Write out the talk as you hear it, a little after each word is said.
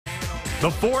The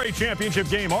 4A championship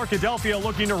game, Arkadelphia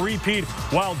looking to repeat,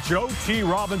 while Joe T.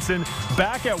 Robinson,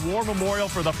 back at War Memorial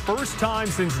for the first time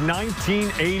since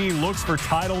 1980, looks for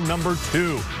title number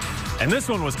 2. And this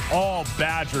one was all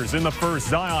Badgers in the first.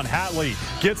 Zion Hatley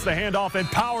gets the handoff and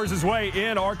powers his way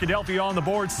in. Arkadelphia on the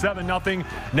board, 7-0.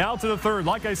 Now to the third.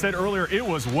 Like I said earlier, it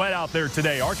was wet out there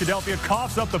today. Arkadelphia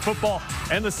coughs up the football,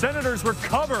 and the Senators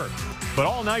recover. But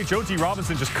all night, Joe T.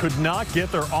 Robinson just could not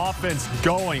get their offense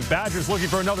going. Badgers looking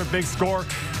for another big score.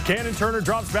 Cannon Turner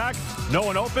drops back. No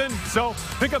one open. So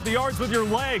pick up the yards with your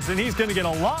legs, and he's going to get a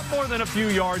lot more than a few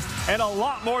yards and a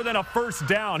lot more than a first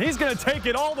down. He's going to take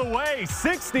it all the way.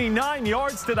 69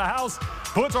 yards to the house.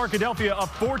 Puts Arkadelphia up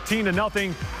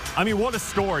 14-0. I mean, what a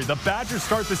story. The Badgers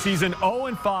start the season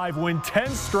 0-5, win 10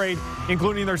 straight,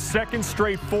 including their second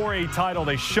straight 4A title.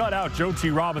 They shut out Joe T.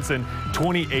 Robinson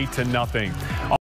 28-0.